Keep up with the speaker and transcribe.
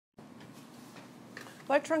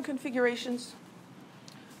Electron configurations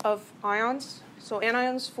of ions. So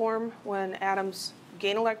anions form when atoms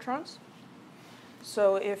gain electrons.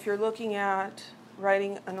 So if you're looking at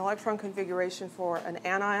writing an electron configuration for an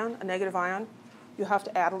anion, a negative ion, you have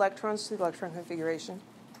to add electrons to the electron configuration.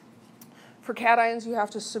 For cations, you have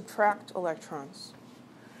to subtract electrons.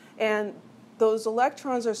 And those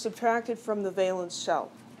electrons are subtracted from the valence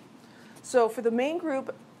shell. So for the main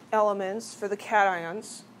group elements, for the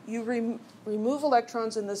cations, you remove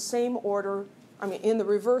electrons in the same order, in the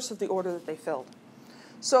reverse of the order that they filled.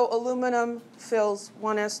 So aluminum fills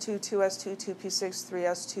 1s2, 2s2, 2p6,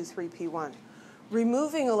 3s2, 3p1.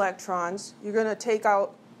 Removing electrons, you're going to take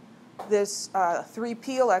out this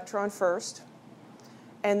 3p electron first,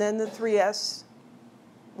 and then the 3s,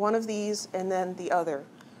 one of these, and then the other.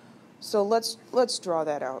 So let's draw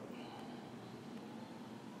that out.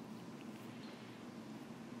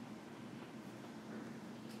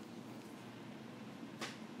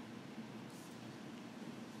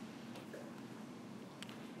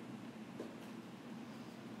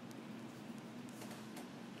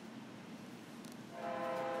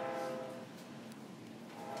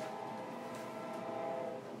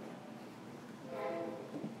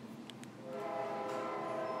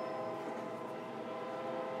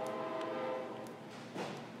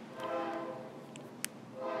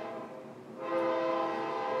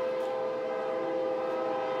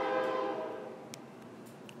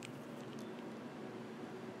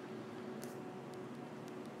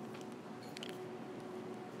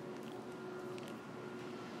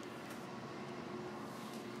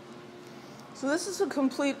 So this is a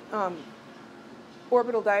complete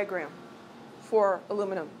orbital diagram for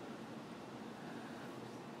aluminum.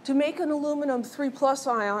 To make an aluminum 3+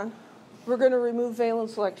 ion, we're going to remove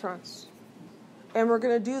valence electrons. And we're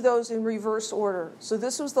going to do those in reverse order. So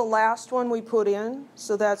this was the last one we put in,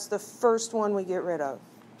 so that's the first one we get rid of.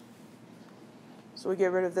 So we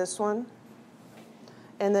get rid of this one.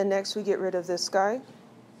 And then next we get rid of this guy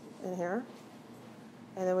in here.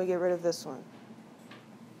 And then we get rid of this one.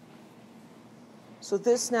 So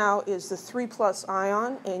this now is the 3+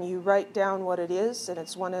 ion, and you write down what it is, and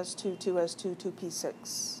it's 1s2, 2s2,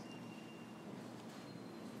 2p6.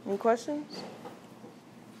 Any questions?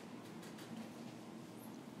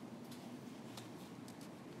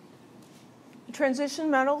 The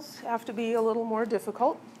transition metals have to be a little more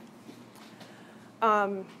difficult.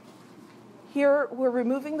 Here we're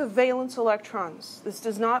removing the valence electrons. This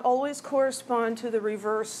does not always correspond to the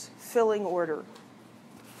reverse filling order.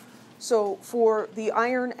 So for the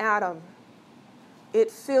iron atom, it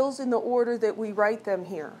fills in the order that we write them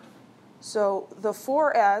here. So the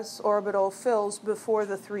 4s orbital fills before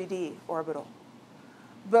the 3d orbital.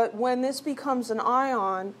 But when this becomes an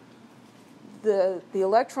ion, the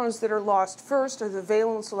electrons that are lost first are the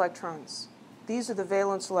valence electrons. These are the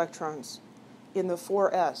valence electrons in the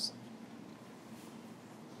 4s.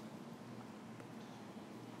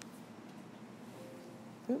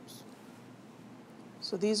 Oops.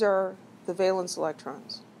 So these are the valence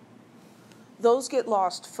electrons. Those get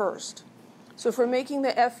lost first. So if we're making the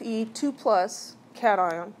Fe2+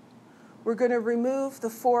 cation, we're going to remove the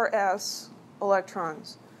 4s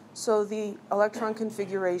electrons. So the electron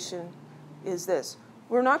configuration is this.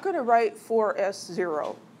 We're not going to write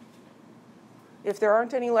 4s0. If there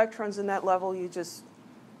aren't any electrons in that level, you just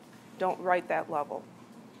don't write that level.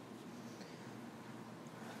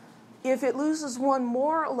 If it loses one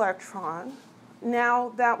more electron, now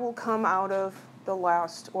that will come out of the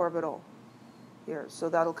last orbital here. So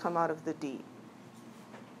that'll come out of the D.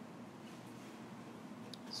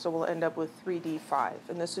 So we'll end up with 3d5.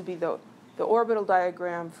 And this would be the orbital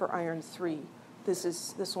diagram for iron 3.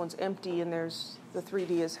 This one's empty, and there's the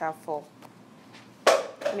 3d is half full.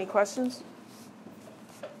 Any questions?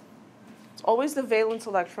 It's always the valence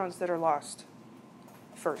electrons that are lost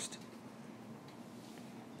first.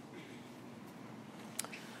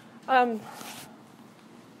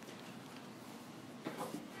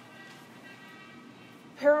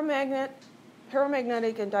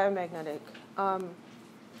 Paramagnetic and diamagnetic.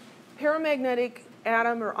 Paramagnetic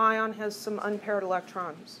atom or ion has some unpaired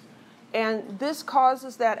electrons. And this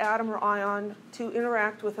causes that atom or ion to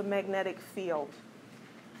interact with a magnetic field.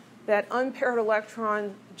 That unpaired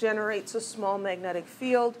electron generates a small magnetic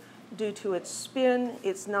field. Due to its spin,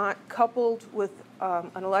 it's not coupled with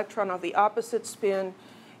an electron of the opposite spin.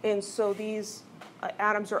 And so these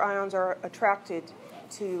atoms or ions are attracted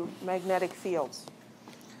to magnetic fields.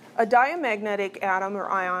 A diamagnetic atom or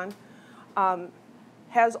ion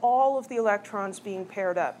has all of the electrons being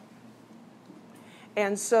paired up.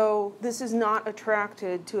 And so this is not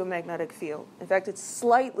attracted to a magnetic field. In fact, it's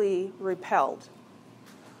slightly repelled.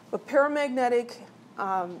 But paramagnetic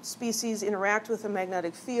species interact with a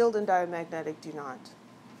magnetic field and diamagnetic do not.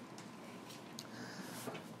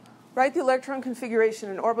 Write the electron configuration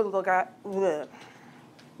and orbital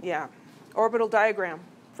diagram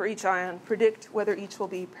for each ion. Predict whether each will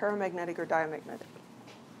be paramagnetic or diamagnetic.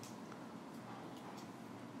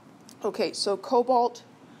 Okay, so cobalt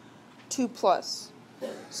 2+.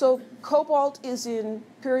 So cobalt is in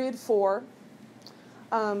period 4.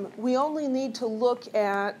 We only need to look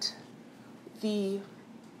at the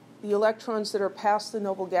electrons that are past the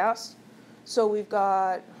noble gas. So we've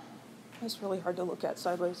got, it's really hard to look at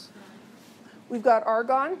sideways. We've got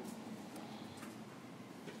argon.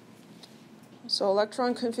 So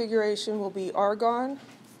electron configuration will be argon,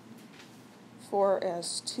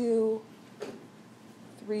 4s2,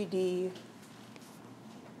 3d,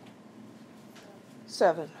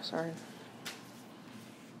 7, sorry.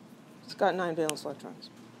 It's got 9 valence electrons.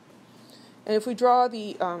 And if we draw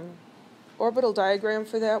the orbital diagram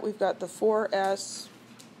for that, we've got the 4s,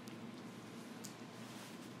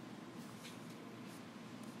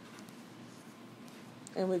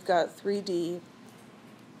 and we've got 3d.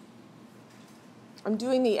 I'm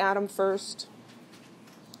doing the atom first.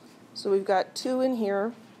 So we've got 2 in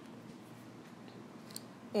here,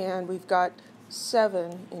 and we've got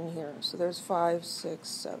 7 in here. So there's 5, 6,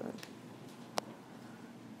 7.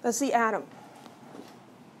 That's the atom.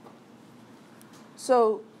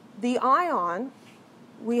 So the ion,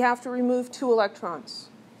 we have to remove 2 electrons.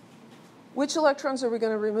 Which electrons are we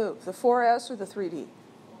going to remove? The 4s or the 3d?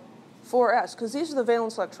 4s, because these are the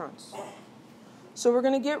valence electrons. So we're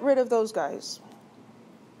going to get rid of those guys.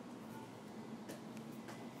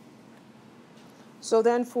 So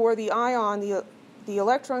then for the ion, the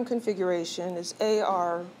electron configuration is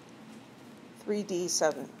Ar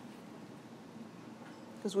 3d7,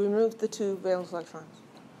 because we removed the 2 valence electrons.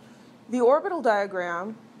 The orbital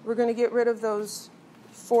diagram, we're going to get rid of those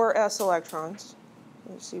 4s electrons.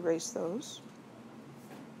 Let's erase those.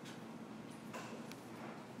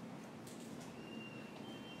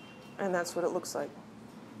 And that's what it looks like.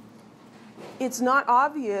 It's not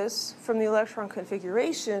obvious from the electron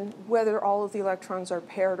configuration whether all of the electrons are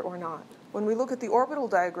paired or not. When we look at the orbital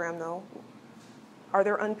diagram, though, are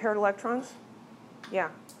there unpaired electrons? Yeah,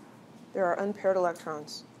 there are unpaired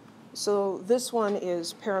electrons. So this one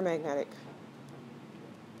is paramagnetic.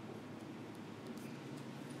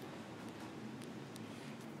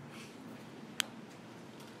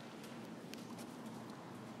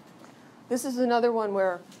 This is another one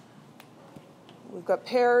where we've got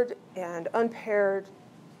paired and unpaired,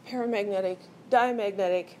 paramagnetic,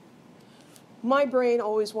 diamagnetic. My brain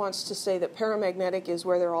always wants to say that paramagnetic is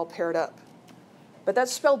where they're all paired up. But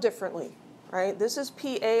that's spelled differently, right? This is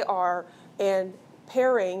P-A-R, and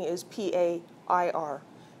pairing is P-A-I-R.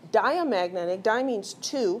 Diamagnetic, di means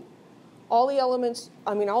 2. All the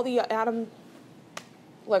atom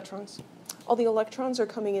electrons, all the electrons are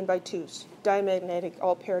coming in by 2s. Diamagnetic,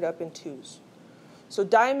 all paired up in 2s. So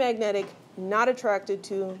diamagnetic, not attracted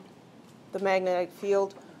to the magnetic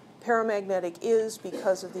field. Paramagnetic is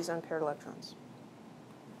because of these unpaired electrons.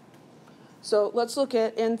 So let's look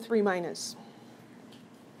at N3-.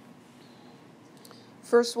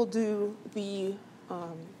 First we'll do the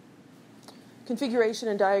configuration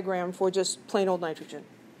and diagram for just plain old nitrogen.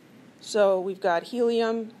 So we've got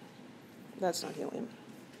helium. That's not helium.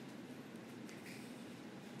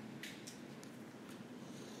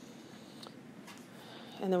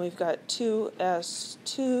 And then we've got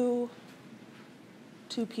 2s2,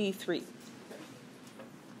 2p3.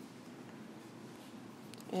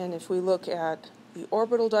 And if we look at the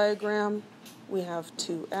orbital diagram, we have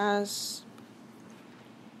 2s,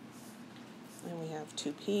 and we have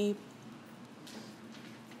 2p.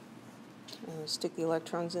 And we'll stick the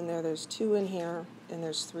electrons in there. There's 2 in here, and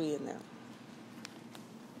there's 3 in there.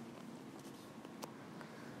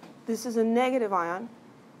 This is a negative ion.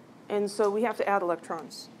 And so we have to add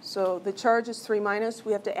electrons. So the charge is 3-,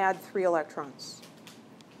 we have to add 3 electrons.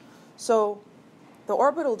 So the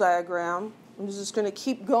orbital diagram, I'm just going to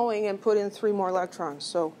keep going and put in 3 more electrons.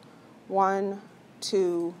 So 1,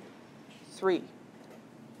 2, 3.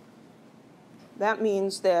 That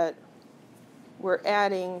means that we're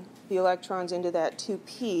adding the electrons into that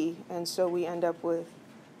 2p, and so we end up with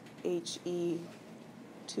He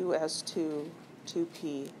 2s2,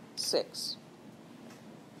 2p6.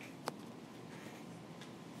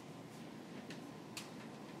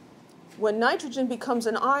 When nitrogen becomes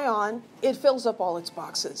an ion, it fills up all its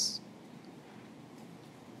boxes.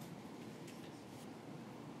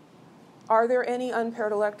 Are there any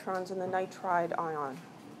unpaired electrons in the nitride ion?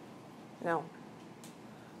 No.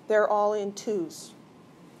 They're all in 2s.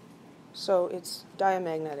 So it's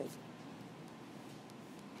diamagnetic.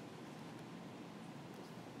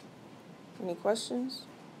 Any questions?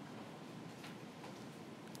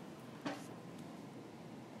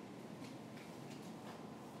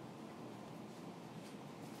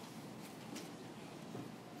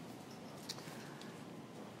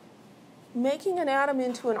 Making an atom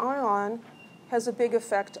into an ion has a big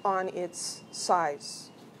effect on its size.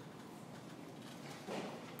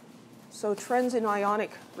 So trends in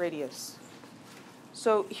ionic radius.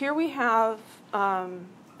 So here we have an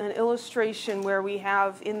illustration where we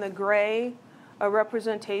have in the gray a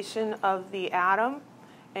representation of the atom,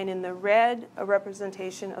 and in the red a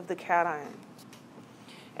representation of the cation.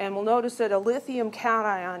 And we'll notice that a lithium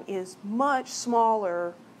cation is much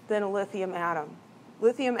smaller than a lithium atom.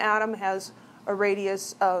 Lithium atom has a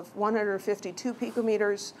radius of 152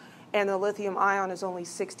 picometers, and the lithium ion is only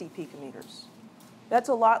 60 picometers. That's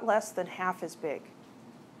a lot less than half as big,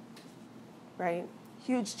 right?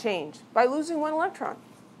 Huge change by losing one electron.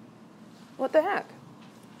 What the heck?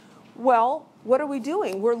 Well, what are we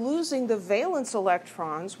doing? We're losing the valence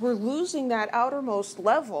electrons. We're losing that outermost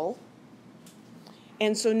level.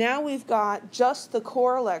 And so now we've got just the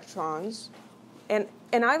core electrons. And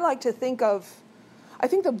I like to think of, I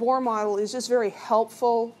think the Bohr model is just very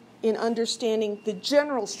helpful in understanding the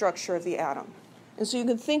general structure of the atom. And so you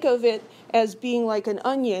can think of it as being like an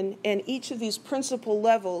onion, and each of these principal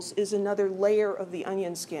levels is another layer of the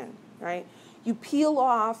onion skin, right? You peel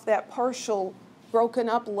off that partial broken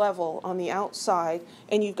up level on the outside,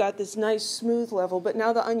 and you've got this nice smooth level, but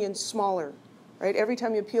now the onion's smaller, right? Every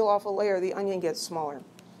time you peel off a layer, the onion gets smaller.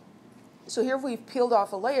 So here we've peeled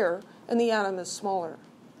off a layer, and the atom is smaller.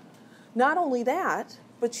 Not only that,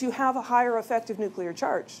 but you have a higher effective nuclear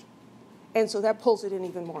charge. And so that pulls it in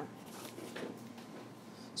even more.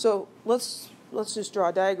 So let's just draw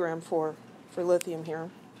a diagram for lithium here.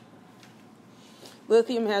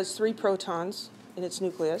 Lithium has 3 protons in its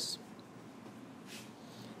nucleus.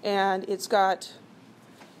 And it's got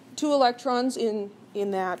 2 electrons in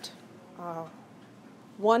that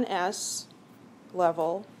 1s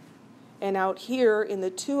level. And out here in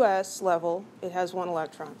the 2s level, it has 1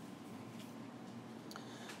 electron.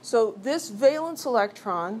 So this valence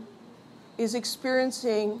electron is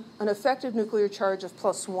experiencing an effective nuclear charge of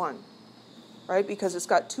 +1, right? Because it's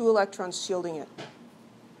got 2 electrons shielding it.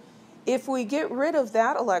 If we get rid of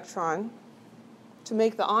that electron to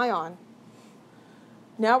make the ion,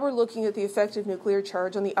 now we're looking at the effective nuclear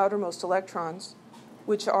charge on the outermost electrons,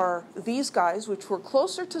 which are these guys, which were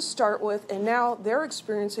closer to start with, and now they're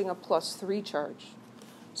experiencing a +3 charge.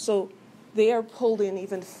 So they are pulled in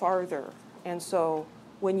even farther. And so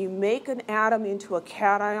when you make an atom into a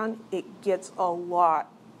cation, it gets a lot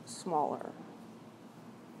smaller.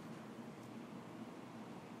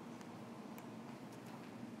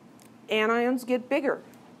 Anions get bigger.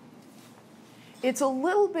 It's a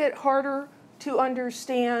little bit harder to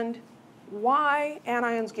understand why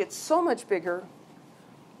anions get so much bigger,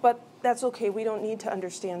 but that's okay. We don't need to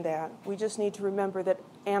understand that. We just need to remember that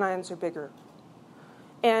anions are bigger.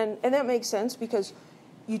 And that makes sense because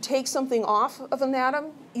you take something off of an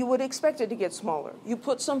atom, you would expect it to get smaller. You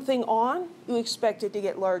put something on, you expect it to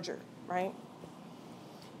get larger, right?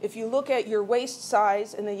 If you look at your waist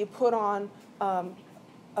size and then you put on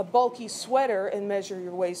a bulky sweater and measure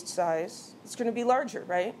your waist size, it's going to be larger,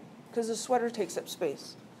 right? Because the sweater takes up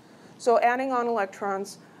space. So adding on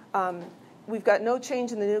electrons, we've got no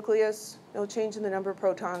change in the nucleus, no change in the number of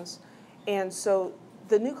protons, and so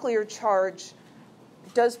the nuclear charge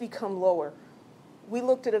does become lower. We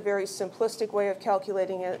looked at a very simplistic way of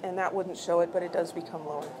calculating it, and that wouldn't show it, but it does become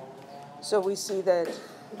lower. So we see that,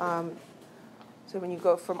 so when you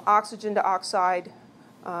go from oxygen to oxide,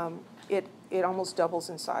 it almost doubles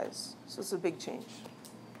in size. So it's a big change.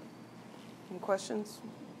 Any questions?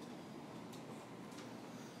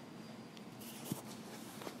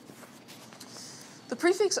 The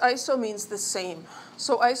prefix iso means the same.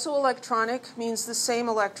 So isoelectronic means the same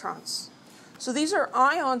electrons. So these are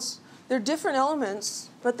ions. They're different elements,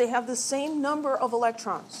 but they have the same number of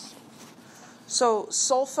electrons. So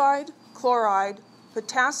sulfide, chloride,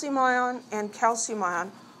 potassium ion, and calcium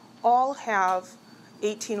ion all have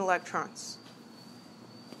 18 electrons.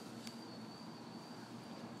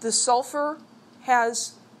 The sulfur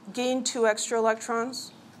has gained 2 extra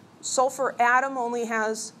electrons. Sulfur atom only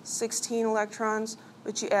has 16 electrons,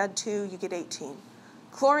 but you add 2, you get 18.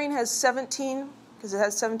 Chlorine has 17, because it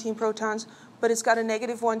has 17 protons, but it's got a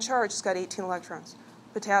 -1 charge. It's got 18 electrons.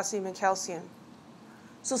 Potassium and calcium.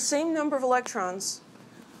 So same number of electrons,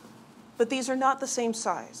 but these are not the same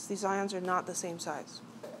size. These ions are not the same size.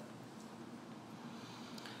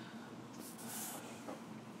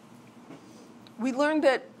 We learned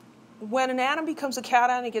that when an atom becomes a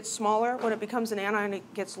cation, it gets smaller. When it becomes an anion,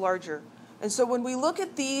 it gets larger. And so when we look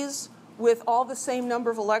at these with all the same number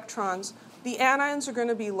of electrons, the anions are going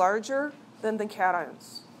to be larger than the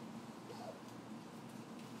cations.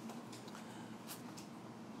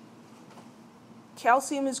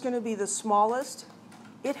 Calcium is going to be the smallest.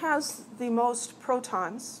 It has the most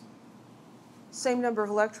protons, same number of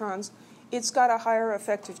electrons. It's got a higher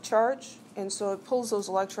effective charge, and so it pulls those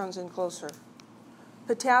electrons in closer.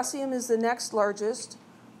 Potassium is the next largest.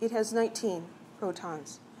 It has 19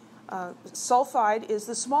 protons. Sulfide is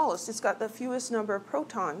the smallest. It's got the fewest number of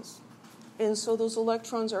protons, and so those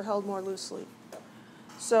electrons are held more loosely.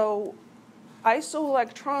 So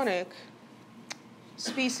isoelectronic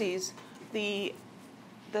species, the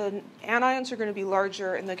anions are going to be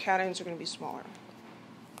larger and the cations are going to be smaller.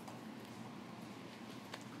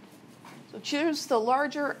 So choose the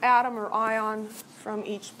larger atom or ion from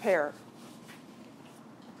each pair.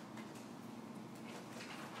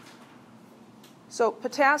 So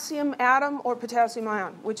potassium atom or potassium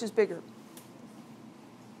ion, which is bigger?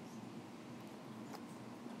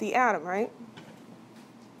 The atom, right?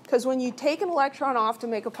 Because when you take an electron off to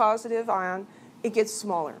make a positive ion, it gets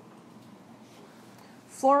smaller.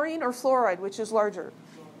 Fluorine or fluoride, which is larger?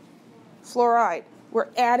 Fluoride. We're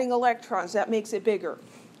adding electrons. That makes it bigger.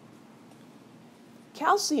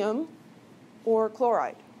 Calcium or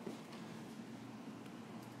chloride?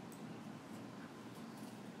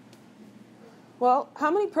 Well,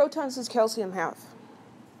 how many protons does calcium have?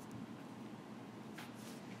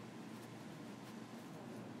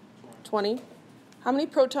 20. How many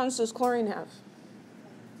protons does chlorine have?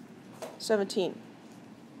 17.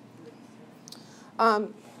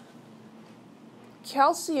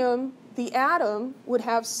 Calcium, the atom, would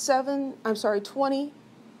have 20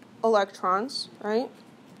 electrons, right?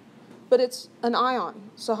 But it's an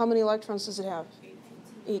ion. So how many electrons does it have?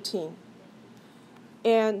 18.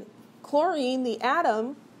 And chlorine, the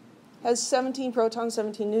atom, has 17 protons,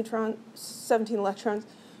 17 neutrons, 17 electrons,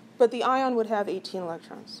 but the ion would have 18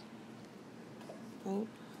 electrons. Okay?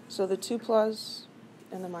 So the 2 plus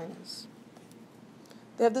and the minus.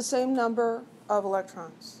 They have the same number of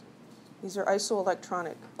electrons. These are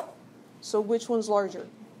isoelectronic. So which one's larger?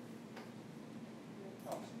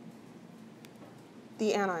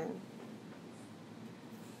 The anion.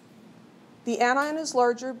 The anion is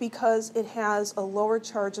larger because it has a lower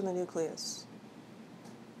charge in the nucleus.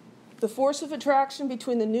 The force of attraction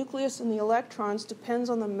between the nucleus and the electrons depends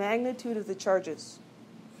on the magnitude of the charges.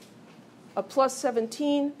 A plus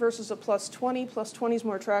 17 versus a plus 20. Plus 20 is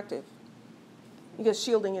more attractive. You get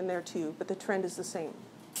shielding in there too, but the trend is the same.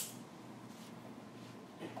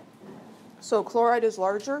 So chloride is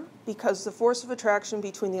larger because the force of attraction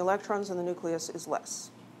between the electrons and the nucleus is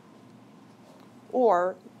less.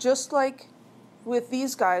 Or, just like with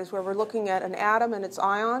these guys where we're looking at an atom and its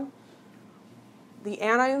ion, the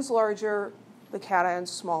anion's larger, the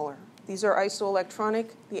cation's smaller. These are isoelectronic.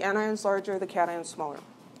 The anion's larger, the cation's smaller.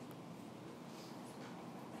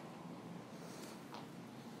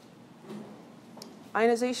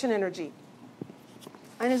 Ionization energy.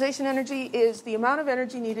 Ionization energy is the amount of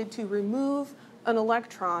energy needed to remove an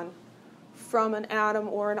electron from an atom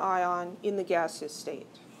or an ion in the gaseous state.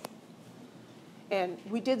 And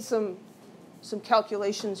we did some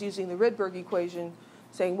calculations using the Rydberg equation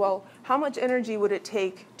saying, well, how much energy would it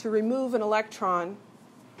take to remove an electron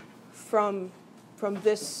from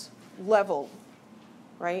this level,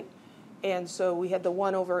 right? And so we had the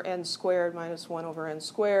 1 over n squared minus 1 over n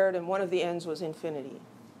squared, and one of the n's was infinity.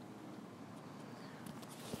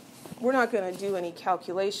 We're not going to do any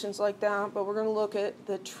calculations like that, but we're going to look at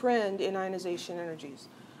the trend in ionization energies.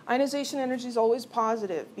 Ionization energy is always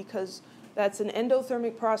positive because that's an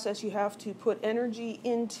endothermic process. You have to put energy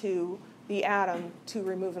into the atom to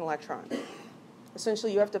remove an electron.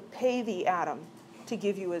 Essentially, you have to pay the atom to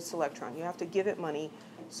give you its electron. You have to give it money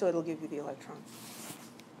so it'll give you the electron.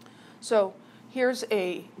 So here's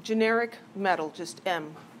a generic metal, just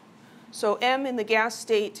M. So M in the gas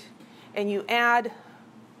state, and you add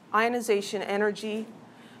ionization energy,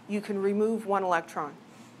 you can remove 1 electron.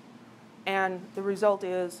 And the result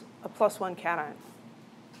is a plus 1 cation.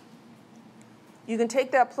 You can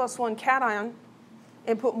take that plus 1 cation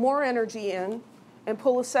and put more energy in and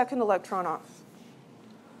pull a second electron off.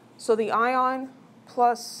 So the ion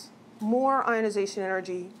plus more ionization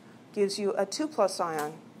energy gives you a 2 plus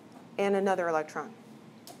ion and another electron.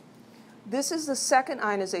 This is the second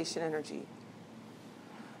ionization energy.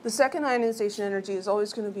 The second ionization energy is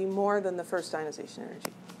always going to be more than the first ionization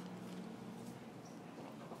energy.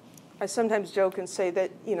 I sometimes joke and say that,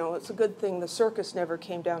 it's a good thing the circus never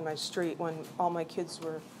came down my street when all my kids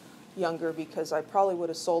were younger because I probably would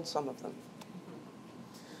have sold some of them.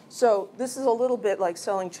 So this is a little bit like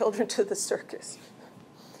selling children to the circus.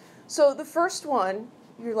 So the first one,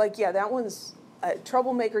 you're like, yeah, that one's a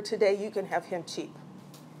troublemaker today. You can have him cheap.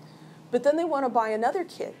 But then they want to buy another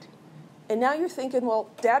kid. And now you're thinking, well,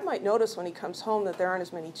 Dad might notice when he comes home that there aren't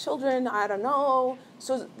as many children. I don't know.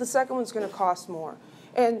 So the second one's going to cost more.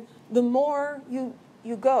 And the more you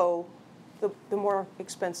go, the more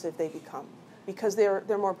expensive they become because they're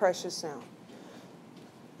more precious now.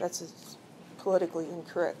 That's a politically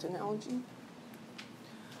incorrect analogy.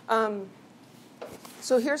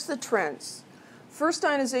 So here's the trends. First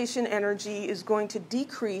ionization energy is going to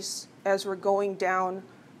decrease as we're going down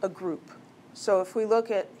a group. So if we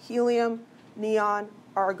look at helium, neon,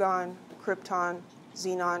 argon, krypton,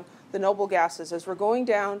 xenon, the noble gases, as we're going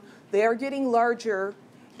down, they are getting larger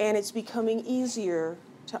and it's becoming easier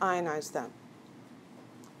to ionize them.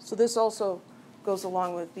 So this also goes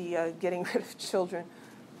along with the getting rid of children.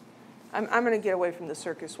 I'm going to get away from the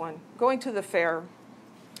circus one. Going to the fair.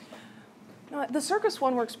 No, the circus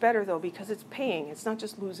one works better, though, because it's paying. It's not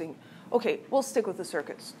just losing. Okay, we'll stick with the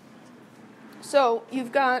circus. So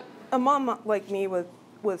you've got a mom like me with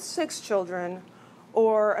 6 children,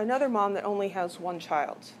 or another mom that only has 1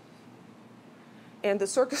 child. And the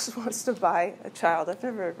circus wants to buy a child. I've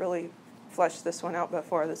never really fleshed this one out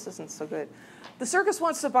before. This isn't so good. The circus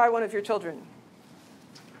wants to buy one of your children.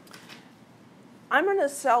 I'm going to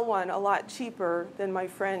sell one a lot cheaper than my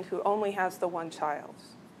friend who only has the 1 child.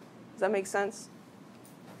 Does that make sense?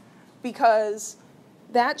 Because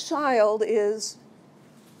that child is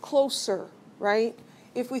closer, right?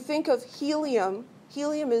 If we think of helium,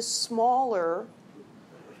 helium is smaller.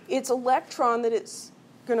 Its electron that it's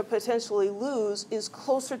going to potentially lose is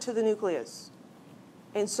closer to the nucleus.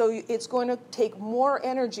 And so it's going to take more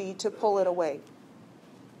energy to pull it away.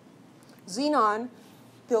 Xenon,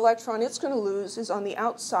 the electron it's going to lose is on the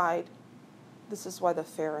outside. This is why the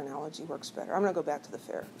fair analogy works better. I'm going to go back to the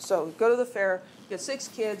fair. So go to the fair, you have 6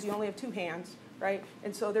 kids, you only have 2 hands, right?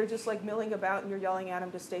 And so they're just like milling about and you're yelling at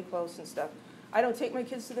them to stay close and stuff. I don't take my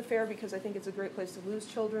kids to the fair because I think it's a great place to lose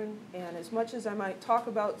children. And as much as I might talk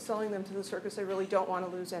about selling them to the circus, I really don't want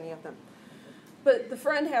to lose any of them. But the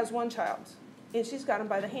friend has 1 child, and she's got him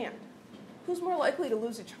by the hand. Who's more likely to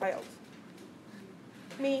lose a child?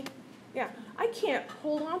 Me. Yeah. I can't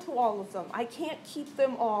hold on to all of them. I can't keep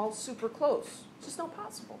them all super close. It's just not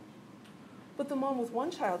possible. But the mom with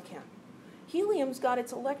 1 child can. Helium's got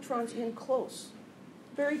its electrons in close,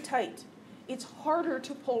 very tight. It's harder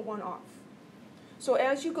to pull one off. So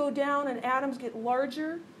as you go down and atoms get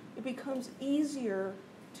larger, it becomes easier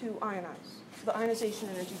to ionize. So the ionization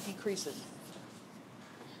energy decreases.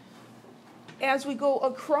 As we go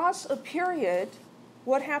across a period,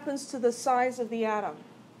 what happens to the size of the atom?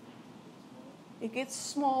 It gets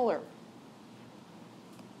smaller.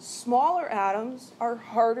 Smaller atoms are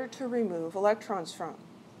harder to remove electrons from.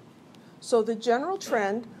 So the general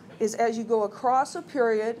trend is as you go across a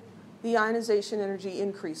period, the ionization energy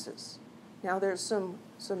increases. Now there's some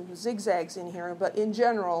zigzags in here, but in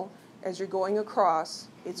general, as you're going across,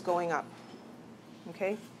 it's going up.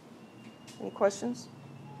 Okay? Any questions?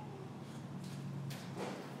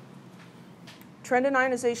 Trend in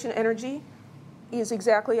ionization energy is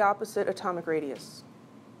exactly opposite atomic radius.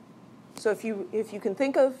 So if you can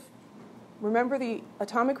think of, remember the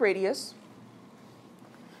atomic radius,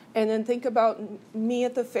 and then think about me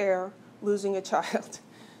at the fair losing a child.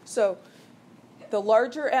 So the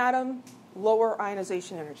larger atom, lower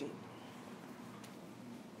ionization energy.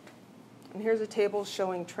 And here's a table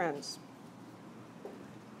showing trends.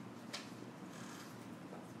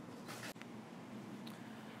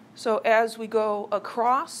 So as we go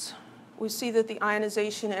across, we see that the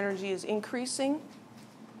ionization energy is increasing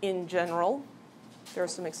in general. There are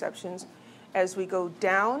some exceptions. As we go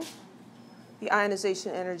down, the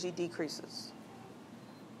ionization energy decreases.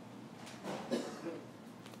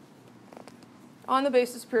 On the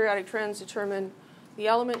basis of periodic trends, determine the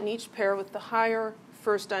element in each pair with the higher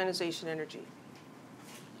first ionization energy.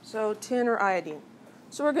 So tin or iodine.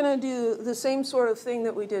 So we're going to do the same sort of thing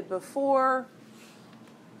that we did before.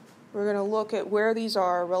 We're going to look at where these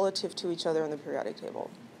are relative to each other in the periodic table.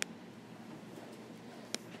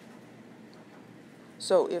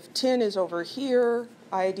 So if tin is over here,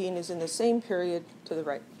 iodine is in the same period to the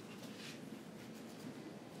right.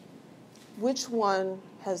 Which one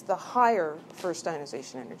has the higher first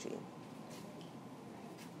ionization energy?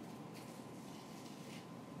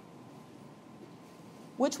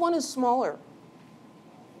 Which one is smaller?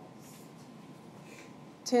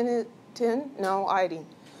 Tin? No, iodine.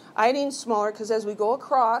 Iodine's smaller because as we go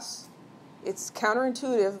across, it's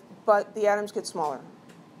counterintuitive, but the atoms get smaller.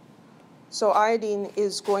 So iodine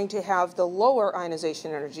is going to have the lower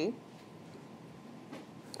ionization energy.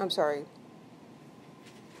 I'm sorry,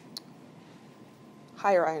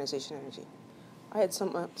 higher ionization energy. I had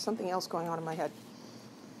something else going on in my head.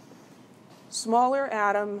 Smaller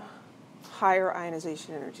atom, higher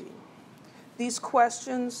ionization energy. These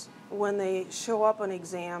questions, when they show up on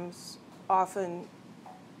exams, often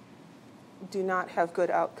do not have good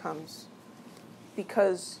outcomes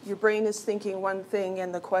because your brain is thinking one thing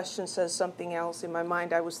and the question says something else. In my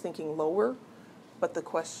mind, I was thinking lower, but the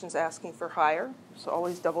question's asking for higher, so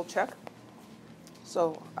always double check.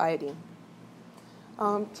 So iodine.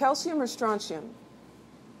 Calcium or strontium?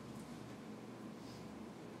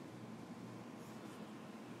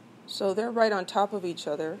 So they're right on top of each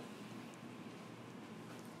other.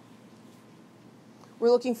 We're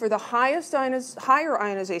looking for the higher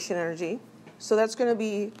ionization energy. So that's going to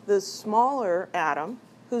be the smaller atom.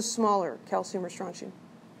 Who's smaller, calcium or strontium?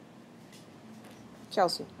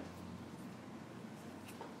 Calcium.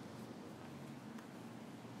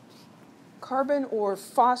 Carbon or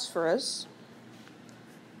phosphorus?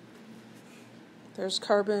 There's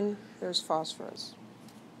carbon, there's phosphorus.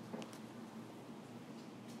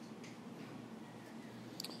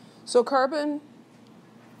 So carbon,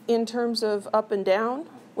 in terms of up and down,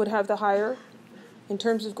 would have the higher. In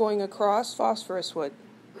terms of going across, phosphorus would.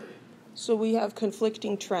 So we have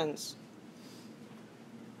conflicting trends.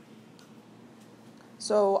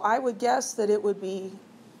 So I would guess that it would be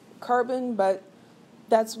carbon, but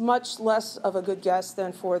that's much less of a good guess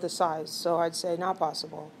than for the size. So I'd say not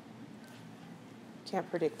possible. Can't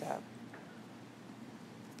predict that.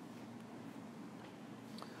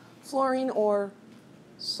 Fluorine or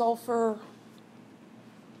sulfur.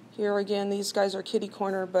 Here again, these guys are kitty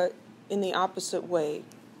corner, but in the opposite way.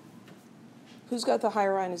 Who's got the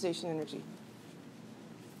higher ionization energy?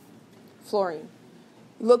 Fluorine.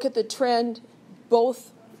 Look at the trend.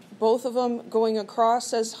 Both of them going across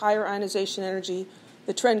says higher ionization energy.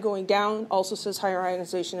 The trend going down also says higher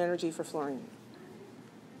ionization energy for fluorine.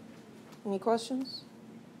 Any questions?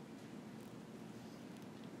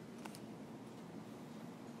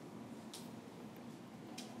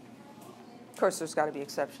 Of course, there's got to be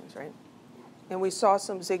exceptions, right? And we saw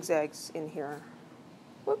some zigzags in here.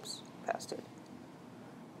 Whoops, passed it.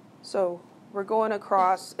 So we're going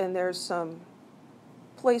across, and there's some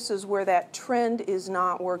places where that trend is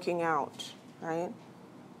not working out, right?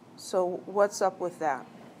 So what's up with that?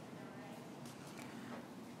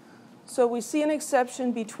 So we see an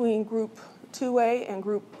exception between group 2A and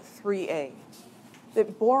group 3A.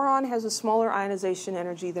 That boron has a smaller ionization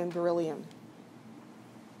energy than beryllium.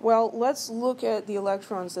 Well, let's look at the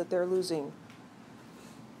electrons that they're losing.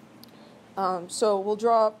 So we'll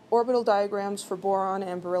draw orbital diagrams for boron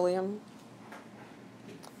and beryllium,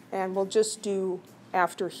 and we'll just do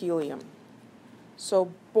after helium.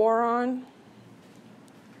 So boron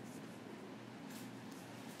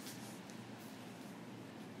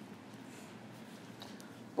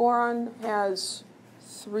has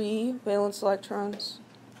 3 valence electrons,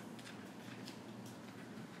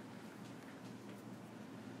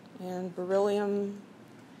 and beryllium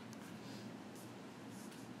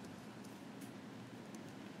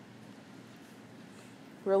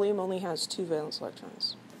only has 2 valence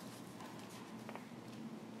electrons.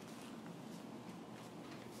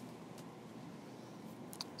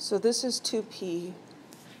 So this is 2p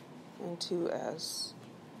and 2s.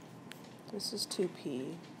 This is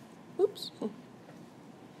 2p. Oops.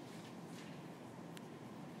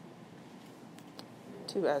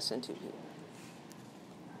 2s and 2p.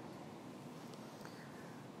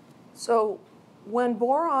 So when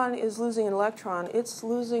boron is losing an electron, it's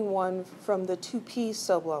losing one from the 2p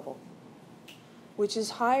sublevel, which is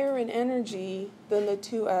higher in energy than the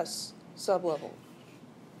 2s sublevel.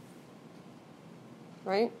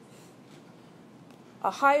 Right? A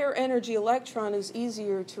higher energy electron is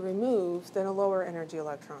easier to remove than a lower energy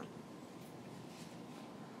electron.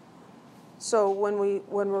 So when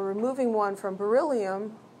we're removing one from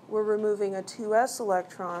beryllium, we're removing a 2s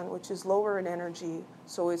electron, which is lower in energy,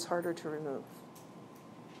 so it's harder to remove.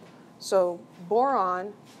 So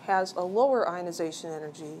boron has a lower ionization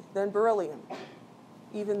energy than beryllium,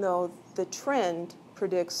 even though the trend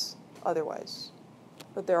predicts otherwise.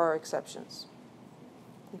 But there are exceptions.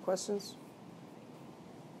 Any questions?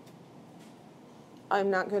 I'm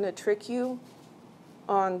not going to trick you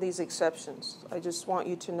on these exceptions. I just want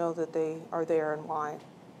you to know that they are there and why.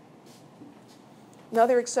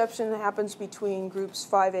 Another exception happens between groups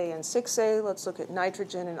 5A and 6A. Let's look at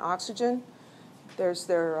nitrogen and oxygen. There's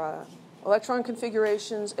their electron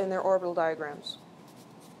configurations and their orbital diagrams.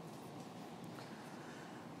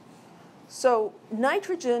 So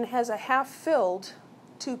nitrogen has a half-filled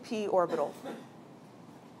 2p orbital.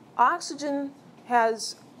 Oxygen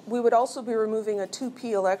has, we would also be removing a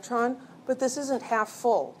 2p electron, but this isn't half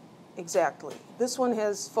full exactly. This one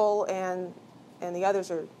has full and the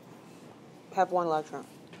others have one electron.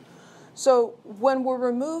 So when we're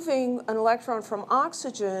removing an electron from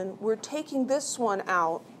oxygen, we're taking this one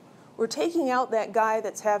out. We're taking out that guy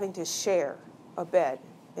that's having to share a bed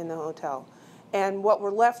in the hotel. And what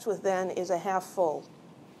we're left with then is a half-full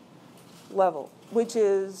level, which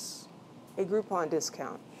is a Groupon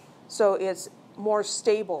discount. So it's more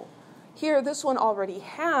stable. Here, this one already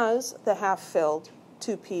has the half-filled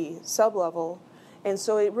 2p sublevel, and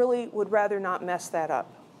so it really would rather not mess that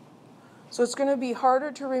up. So it's going to be harder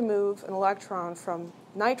to remove an electron from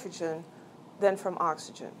nitrogen than from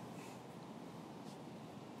oxygen.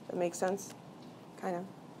 That makes sense? Kind of.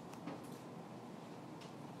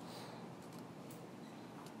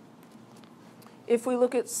 If we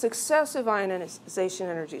look at successive ionization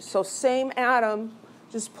energies, so same atom,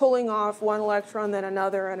 just pulling off one electron, then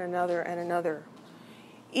another, and another, and another.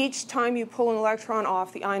 Each time you pull an electron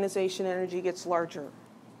off, the ionization energy gets larger.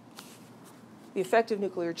 The effective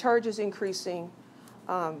nuclear charge is increasing.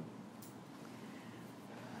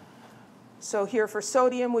 So here for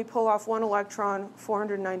sodium, we pull off one electron,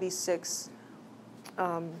 496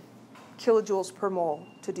 kilojoules per mole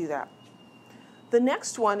to do that. The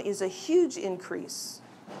next one is a huge increase.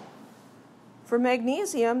 For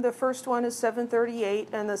magnesium, the first one is 738,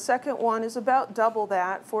 and the second one is about double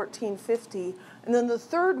that, 1450, and then the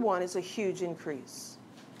third one is a huge increase.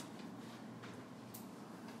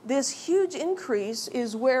 This huge increase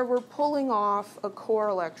is where we're pulling off a core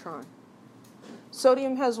electron.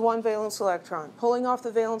 Sodium has one valence electron. Pulling off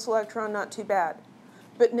the valence electron, not too bad.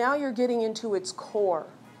 But now you're getting into its core,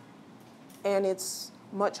 and it's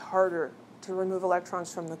much harder to remove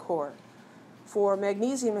electrons from the core. For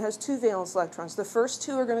magnesium, it has two valence electrons. The first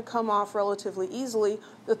two are going to come off relatively easily.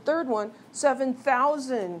 The third one,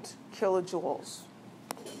 7,000 kilojoules.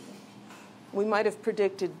 We might have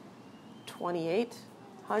predicted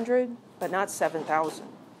 2,800, but not 7,000.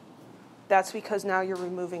 That's because now you're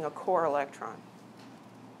removing a core electron.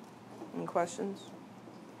 Any questions?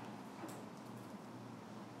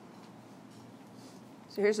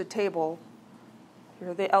 So here's a table. Here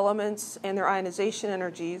are the elements and their ionization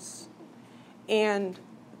energies. And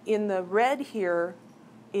in the red here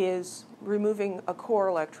is removing a core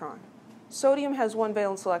electron. Sodium has one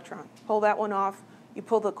valence electron. Pull that one off. You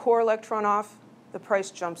pull the core electron off, the price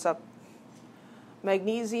jumps up.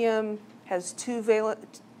 Magnesium has two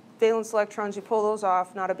valence electrons. You pull those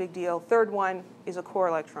off, not a big deal. Third one is a core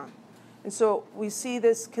electron. And so we see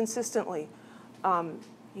this consistently.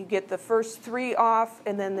 You get the first three off,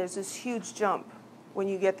 and then there's this huge jump when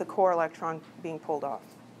you get the core electron being pulled off.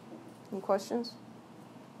 Any questions?